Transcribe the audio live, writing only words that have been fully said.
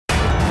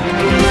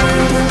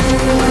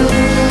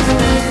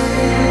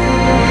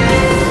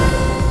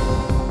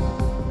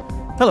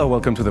Hello,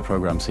 welcome to the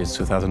program. Since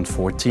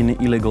 2014,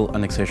 illegal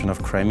annexation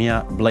of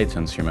Crimea,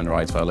 blatant human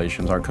rights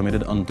violations are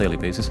committed on a daily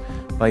basis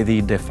by the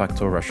de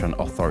facto Russian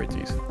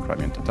authorities.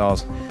 Crimean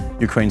Tatars,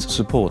 Ukraine's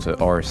supporters,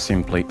 or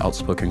simply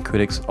outspoken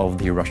critics of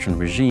the Russian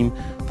regime.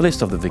 The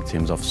list of the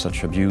victims of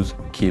such abuse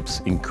keeps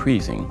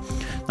increasing.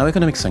 Now,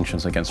 economic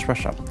sanctions against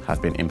Russia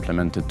have been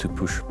implemented to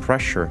push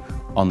pressure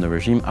on the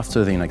regime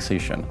after the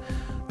annexation.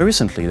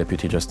 Recently,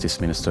 Deputy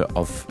Justice Minister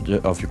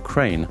of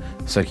Ukraine,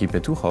 Serhiy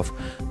Petukhov,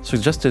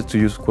 suggested to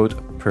use, quote,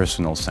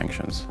 personal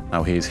sanctions.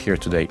 Now, he is here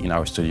today in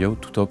our studio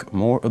to talk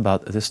more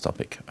about this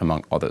topic,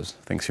 among others.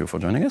 Thanks you for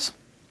joining us.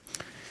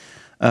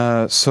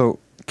 So,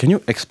 can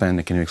you explain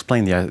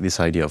this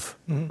idea of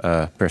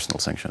personal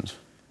sanctions?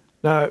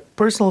 Now,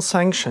 personal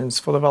sanctions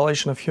for the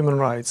violation of human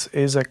rights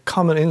is a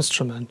common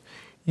instrument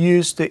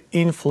used to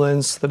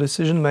influence the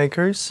decision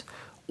makers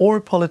or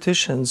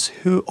politicians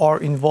who are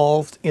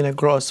involved in a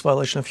gross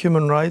violation of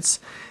human rights.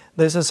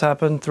 This has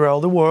happened throughout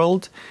the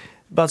world,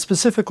 but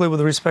specifically with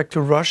respect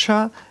to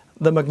Russia,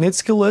 the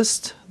Magnitsky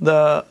List,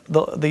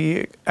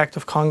 the act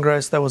of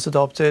Congress that was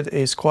adopted,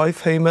 is quite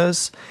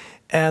famous,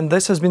 and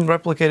this has been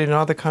replicated in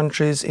other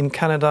countries, in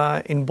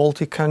Canada, in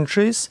Baltic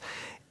countries.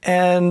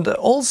 And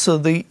also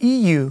the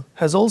EU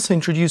has also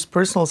introduced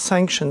personal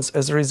sanctions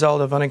as a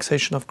result of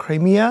annexation of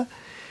Crimea,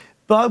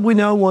 but we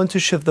now want to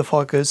shift the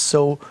focus.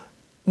 So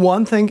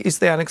one thing is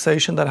the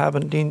annexation that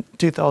happened in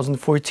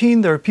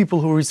 2014. There are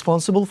people who are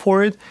responsible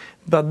for it.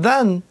 But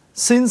then,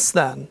 since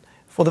then,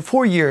 for the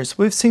 4 years,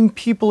 we've seen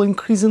people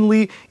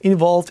increasingly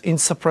involved in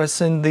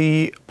suppressing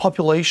the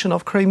population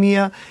of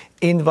Crimea,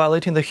 in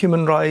violating the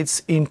human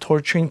rights, in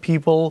torturing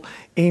people,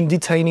 in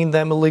detaining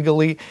them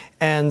illegally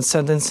and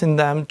sentencing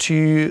them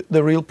to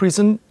the real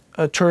prison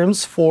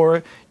terms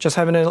for just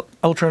having an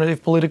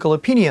alternative political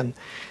opinion.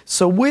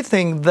 So we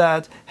think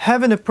that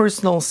having a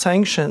personal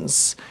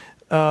sanctions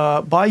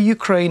by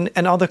Ukraine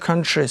and other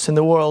countries in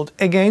the world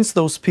against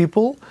those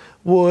people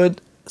would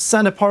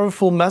send a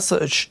powerful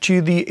message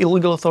to the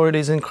illegal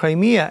authorities in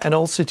Crimea and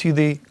also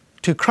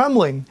to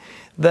Kremlin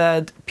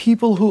that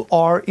people who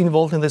are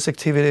involved in these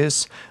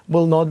activities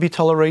will not be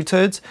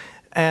tolerated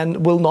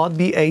and will not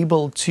be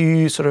able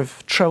to sort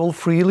of travel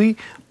freely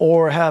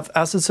or have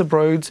assets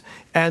abroad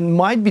and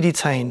might be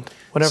detained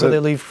whenever they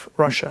leave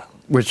Russia.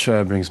 Which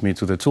brings me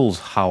to the tools.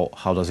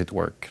 How does it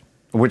work?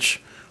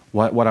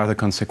 What are the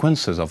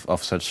consequences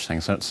of such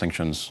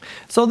sanctions?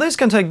 So this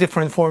can take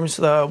different forms,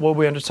 what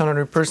we understand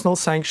under personal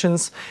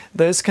sanctions.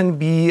 This can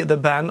be the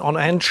ban on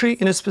entry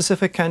in a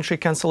specific country,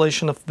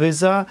 cancellation of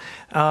visa,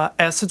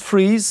 asset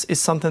freeze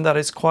is something that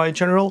is quite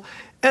general.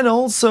 And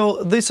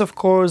also this, of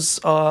course,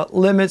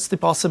 limits the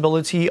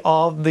possibility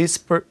of these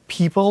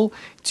people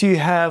to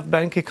have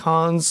bank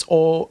accounts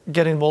or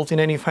get involved in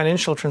any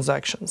financial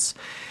transactions.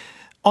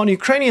 On the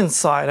Ukrainian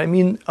side, I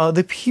mean,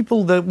 the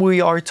people that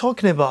we are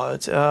talking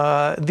about,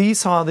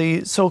 these are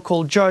the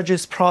so-called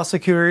judges,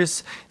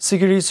 prosecutors,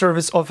 security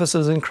service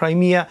officers in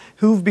Crimea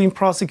who've been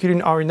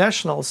prosecuting our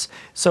nationals.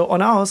 So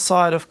on our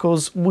side, of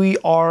course, we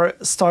are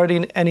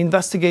starting and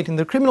investigating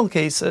the criminal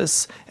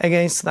cases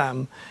against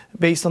them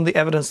based on the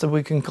evidence that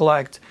we can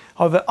collect.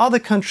 However, other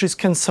countries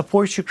can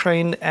support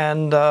Ukraine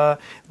and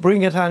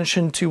bring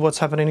attention to what's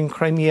happening in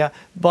Crimea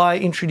by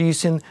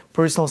introducing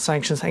personal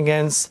sanctions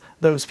against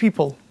those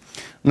people.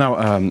 Now,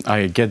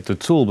 I get the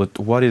tool, but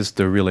what is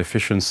the real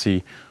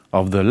efficiency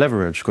of the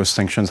leverage? Because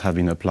sanctions have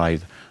been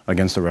applied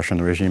against the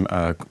Russian regime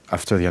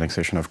after the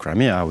annexation of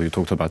Crimea. We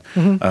talked about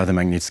the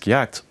Magnitsky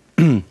Act,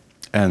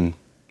 and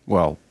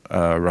well,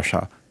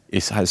 Russia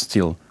is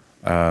still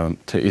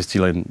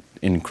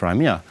in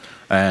Crimea,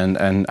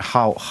 and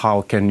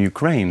how can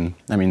Ukraine,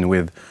 I mean,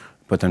 with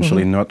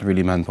potentially not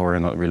really manpower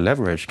and not really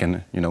leverage,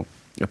 can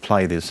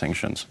apply these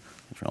sanctions?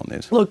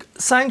 Look,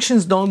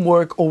 sanctions don't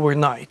work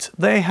overnight.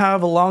 They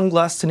have a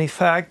long-lasting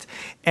effect,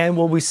 and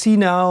what we see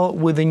now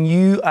with the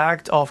new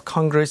act of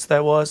Congress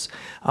that was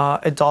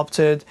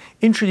adopted,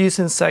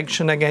 introducing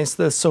sanctions against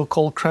the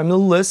so-called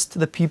Kremlin list,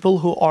 the people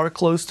who are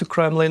close to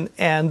Kremlin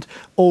and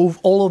owe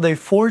all of their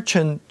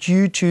fortune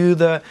due to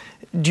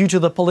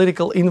the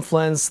political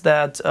influence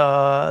that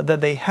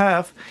they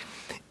have,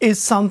 is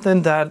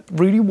something that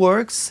really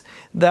works,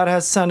 that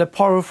has sent a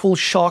powerful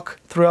shock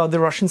throughout the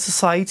Russian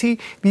society,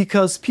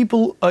 because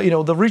people,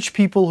 the rich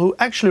people who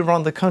actually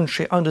run the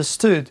country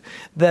understood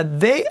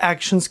that their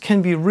actions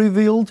can be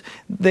revealed,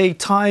 their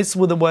ties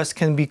with the West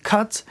can be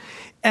cut,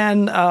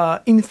 and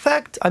in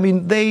fact, I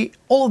mean,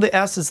 all of the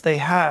assets they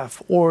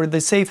have or the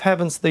safe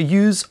havens they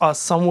use are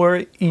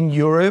somewhere in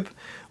Europe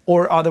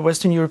or other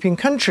Western European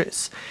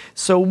countries.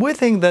 So we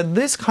think that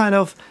this kind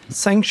of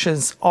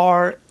sanctions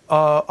are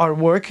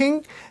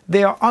working.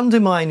 They are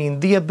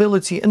undermining the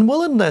ability and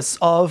willingness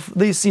of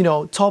these,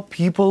 top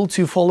people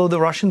to follow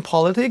the Russian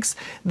politics.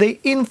 They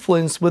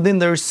influence within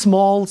their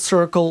small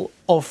circle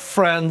of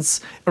friends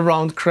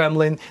around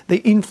Kremlin. They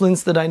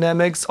influence the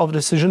dynamics of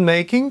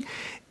decision-making.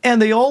 And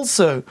they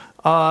also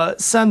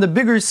send a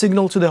bigger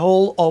signal to the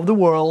whole of the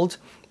world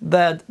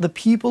that the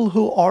people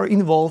who are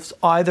involved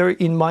either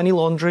in money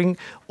laundering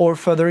or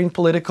furthering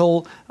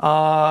political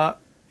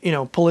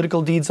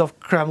political deeds of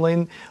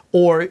Kremlin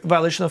or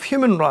violation of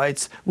human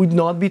rights would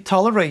not be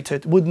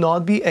tolerated, would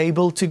not be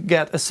able to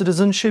get a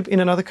citizenship in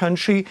another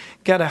country,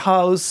 get a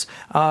house,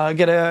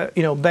 get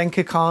a bank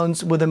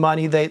account with the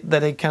money that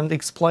they can't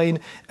explain,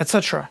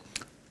 etc.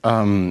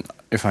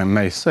 If I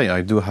may say,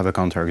 I do have a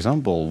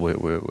counterexample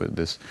with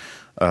this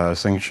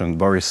sanction.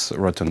 Boris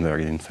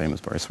Rottenberg, the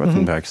infamous Boris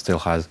Rottenberg, still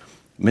has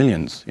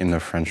millions in the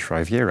French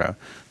Riviera.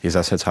 His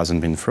assets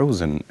hasn't been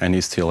frozen, and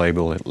he's still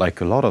able,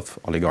 like a lot of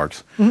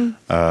oligarchs,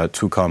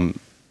 to come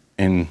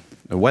in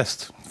the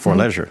West for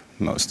leisure,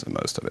 most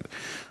of it.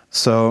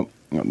 So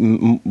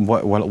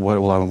what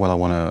I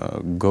want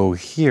to go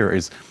here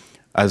is,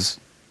 as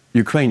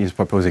Ukraine is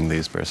proposing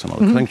these personal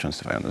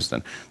sanctions, if I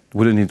understand,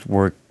 wouldn't it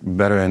work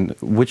better, and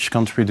which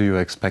country do you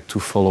expect to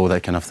follow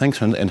that kind of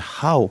sanction, and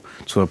how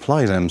to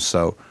apply them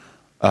so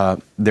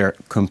they're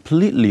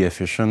completely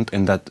efficient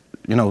and that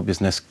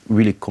business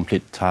really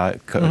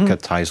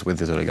cut ties with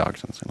these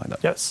oligarchs and things like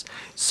that? Yes.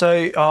 So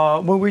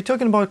when we're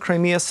talking about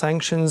Crimea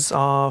sanctions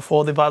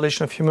for the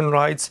violation of human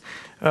rights,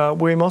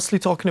 we're mostly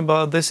talking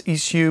about this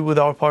issue with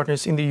our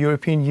partners in the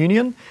European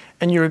Union.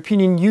 And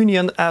European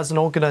Union as an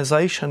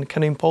organization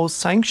can impose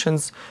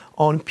sanctions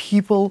on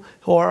people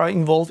who are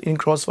involved in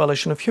gross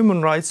violation of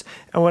human rights.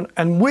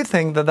 And we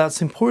think that that's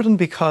important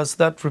because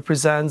that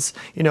represents,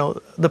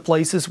 the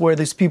places where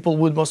these people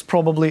would most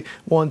probably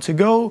want to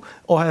go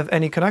or have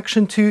any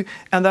connection to.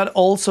 And that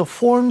also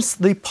forms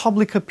the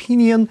public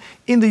opinion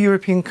in the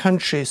European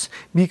countries,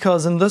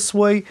 because in this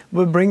way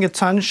we bring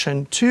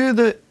attention to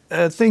the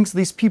things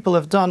these people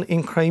have done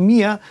in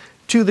Crimea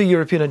to the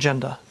European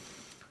agenda.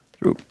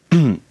 True.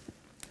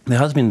 There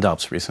has been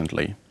doubts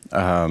recently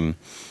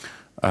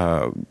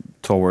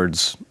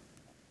towards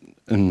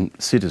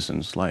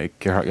citizens like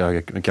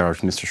Gerhard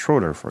Mr.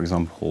 Schroeder, for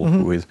example,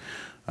 who is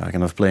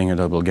kind of playing a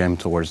double game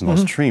towards Nord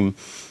Stream.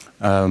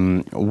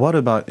 What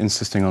about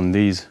insisting on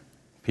these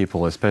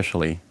people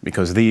especially,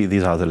 because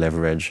these are the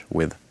leverage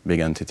with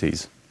big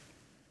entities?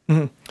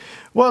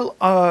 Well,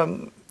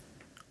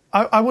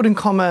 I wouldn't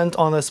comment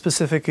on a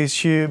specific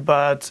issue,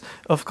 but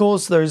of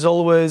course there's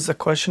always a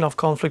question of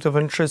conflict of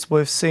interest.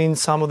 We've seen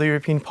some of the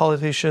European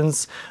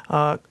politicians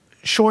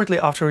shortly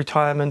after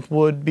retirement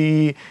would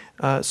be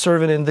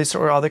serving in this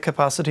or other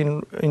capacity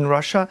in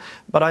Russia.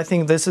 But I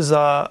think this is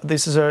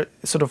a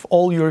sort of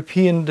all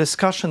European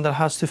discussion that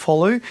has to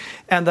follow,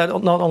 and that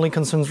not only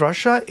concerns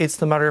Russia. It's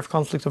the matter of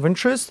conflict of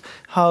interest,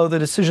 how the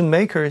decision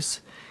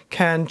makers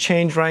can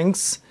change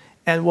ranks,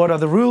 and what are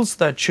the rules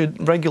that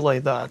should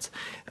regulate that.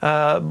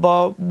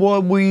 But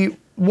what we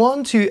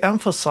want to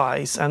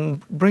emphasize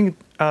and bring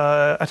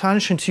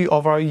attention to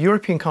of our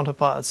European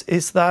counterparts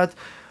is that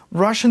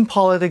Russian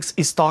politics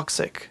is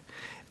toxic,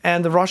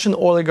 and the Russian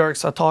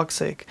oligarchs are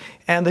toxic,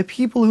 and the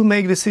people who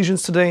make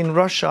decisions today in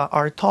Russia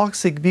are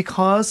toxic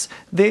because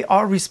they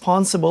are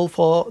responsible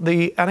for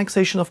the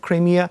annexation of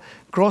Crimea,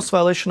 gross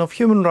violation of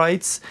human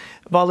rights,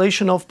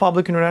 violation of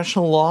public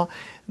international law.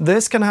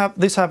 This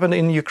happened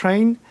in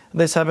Ukraine,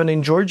 this happened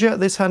in Georgia,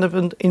 this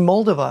happened in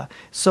Moldova.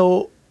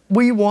 So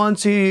we want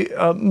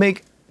to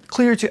make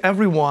clear to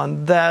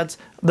everyone that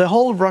the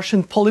whole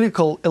Russian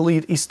political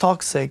elite is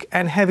toxic,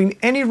 and having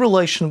any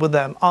relation with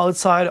them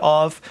outside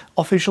of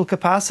official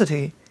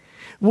capacity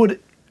would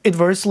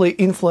adversely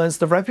influence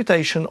the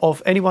reputation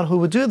of anyone who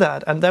would do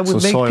that, and that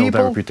would make soil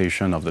people, the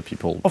reputation of the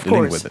people of dealing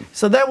course, with them.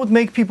 So that would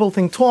make people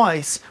think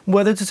twice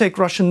whether to take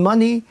Russian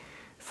money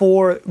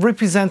for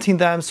representing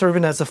them,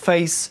 serving as a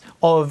face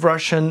of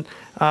Russian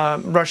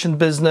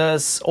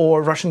business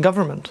or Russian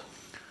government.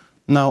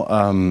 Now,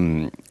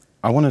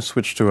 I want to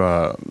switch to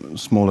a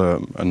smaller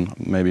and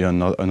maybe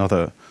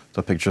another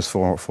topic just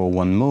for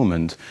one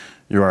moment.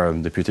 You are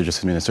Deputy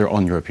Justice Minister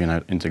on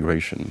European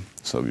integration,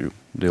 so you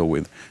deal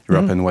with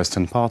Europe and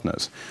Western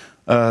partners.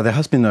 There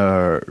has been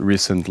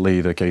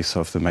recently the case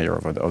of the mayor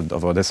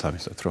of Odessa,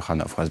 Mr.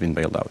 Trukhanov, who has been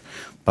bailed out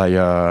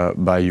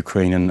by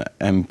Ukrainian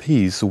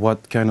MPs.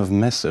 What kind of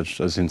message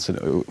does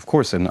of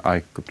course, and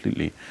I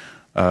completely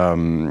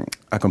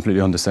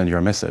understand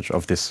your message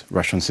of this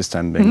Russian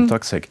system being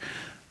toxic,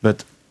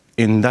 but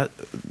in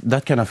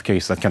that kind of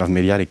case, that kind of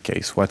mediatic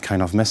case, what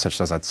kind of message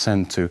does that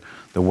send to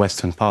the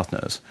Western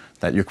partners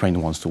that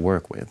Ukraine wants to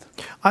work with?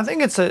 I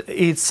think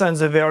it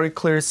sends a very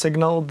clear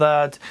signal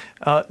that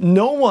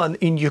no one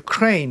in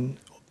Ukraine,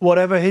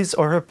 whatever his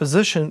or her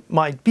position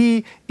might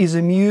be, is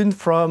immune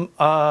from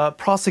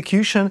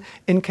prosecution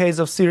in case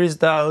of serious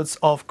doubts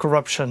of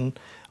corruption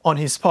on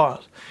his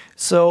part.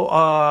 So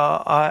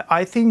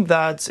I think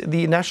that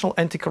the National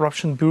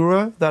Anti-Corruption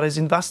Bureau that is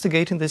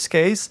investigating this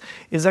case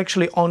is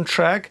actually on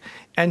track,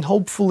 and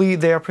hopefully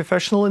they are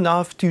professional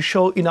enough to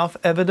show enough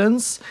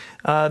evidence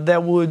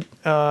that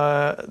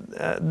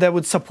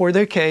would support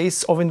their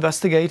case of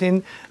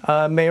investigating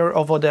Mayor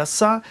of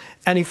Odessa.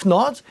 And if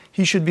not,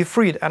 he should be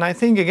freed. And I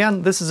think,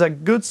 again, this is a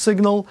good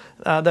signal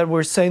that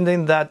we're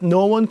sending that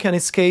no one can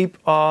escape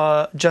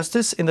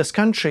justice in this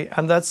country.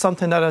 And that's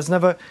something that has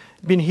never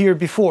been here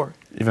before.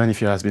 Even if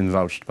he has been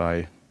vouched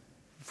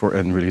for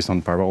and released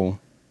on parole,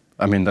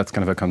 I mean, that's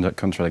kind of a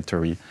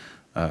contradictory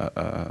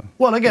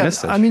well, again,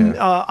 message I mean,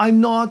 here.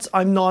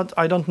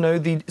 I don't know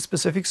the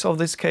specifics of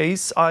this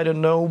case. I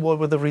don't know what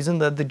was the reason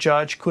that the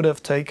judge could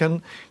have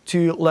taken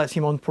to let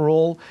him on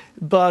parole.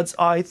 But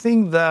I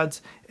think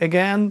that,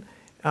 again,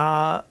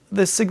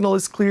 the signal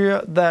is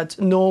clear that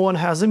no one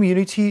has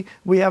immunity.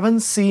 We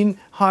haven't seen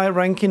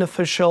high-ranking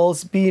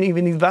officials being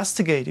even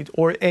investigated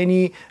or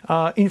any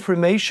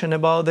information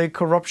about their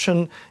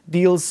corruption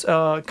deals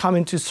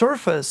coming to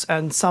surface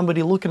and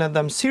somebody looking at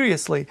them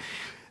seriously.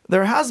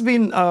 There has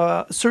been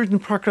certain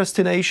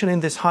procrastination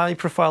in these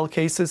high-profile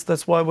cases.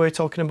 That's why we're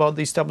talking about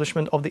the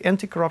establishment of the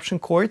Anti-Corruption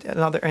Court,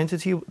 another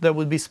entity that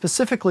would be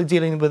specifically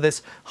dealing with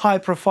this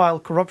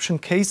high-profile corruption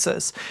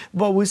cases.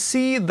 But we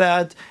see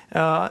that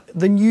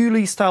the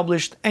newly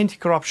established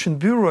Anti-Corruption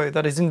Bureau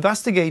that is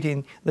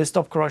investigating these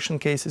top corruption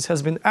cases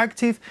has been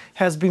active,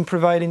 has been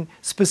providing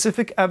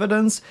specific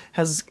evidence,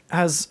 has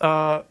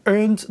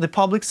earned the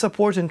public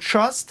support and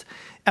trust.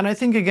 And I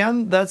think,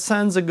 again, that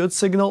sends a good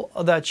signal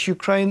that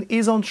Ukraine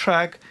is on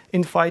track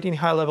in fighting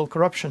high-level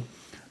corruption.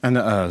 And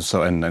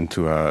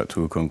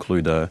to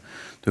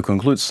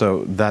conclude,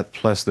 so that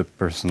plus the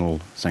personal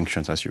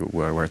sanctions, as you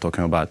were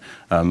talking about,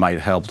 might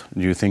help.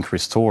 Do you think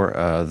restore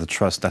the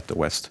trust that the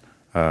West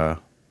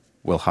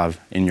will have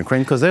in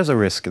Ukraine? Because there's a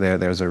risk there.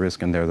 There's a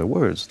risk, and there are the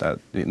words that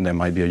there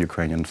might be a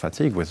Ukrainian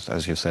fatigue with,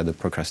 as you said, the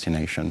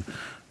procrastination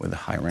with the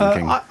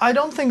high-ranking. I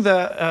don't think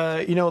that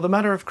the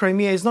matter of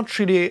Crimea is not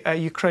really a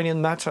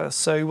Ukrainian matter.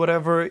 So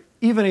whatever,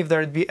 even if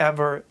there'd be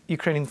ever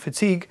Ukrainian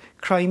fatigue,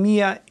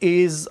 Crimea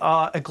is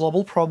a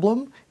global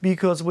problem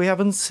because we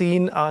haven't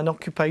seen an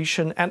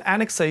occupation and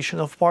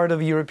annexation of part of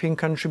a European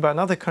country by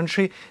another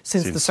country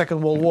since the Second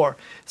World War.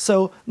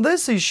 So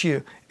this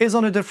issue is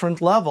on a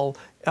different level,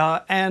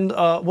 and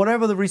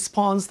whatever the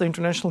response the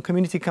international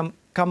community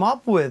come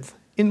up with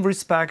in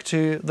respect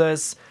to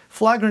this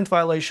flagrant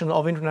violation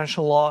of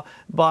international law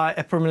by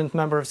a permanent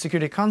member of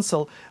Security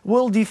Council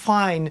will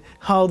define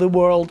how the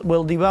world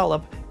will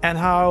develop and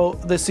how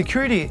the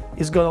security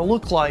is going to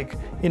look like,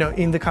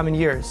 in the coming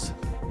years.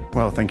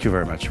 Well, thank you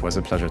very much. It was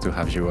a pleasure to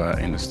have you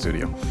in the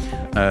studio.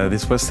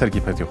 This was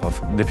Serhiy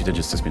Petukhov, Deputy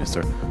Justice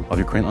Minister of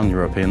Ukraine on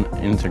European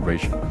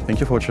integration. Thank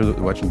you for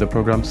watching the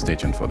program. Stay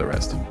tuned for the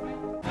rest.